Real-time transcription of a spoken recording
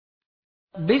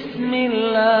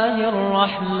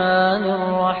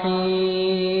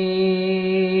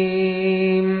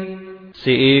Bismillahirrahmanirrahim.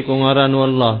 Si kung ngaran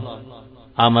wallah,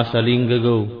 ama saling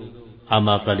gagaw,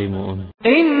 ama kalimuon.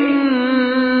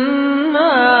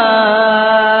 Inna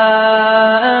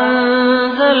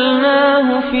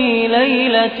anzalnahu fi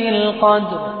laylatil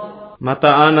qadr.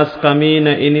 Mataanas kami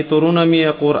na initurun nami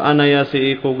a Qur'an ya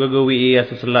si ko gagawi iya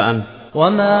sa salaan.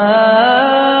 Wa ma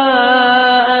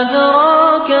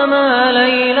adraka ma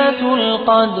laylatul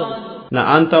qadr.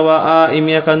 Na antawa a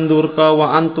imyakandur ka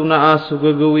wa antu na asu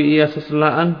gagawi iya sa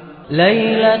salaan.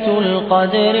 Laylatul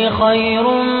qadri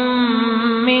khairun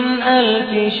min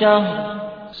alfi shahr.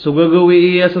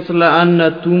 Sugagawi iya sa salaan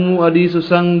na tumu adi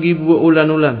susanggib wa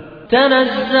ulan-ulan.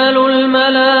 Tanazzalul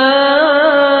malaikatu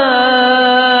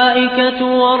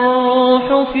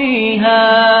war-ruhu fiha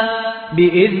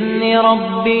bi'izni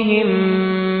rabbihim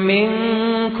min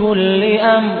kulli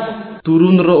amr.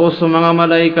 Turun roos sa mga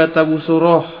malaikat tabu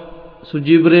suroh su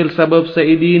Jibril sabab sa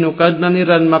idino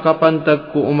kadnaniran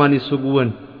makapantag ko umani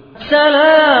suguan.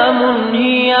 Salamun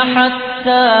hiya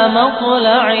hatta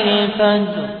matla'il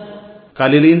fajr.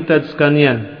 Kalilintad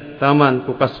kanyan taman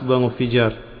ko kasbang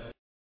fijar.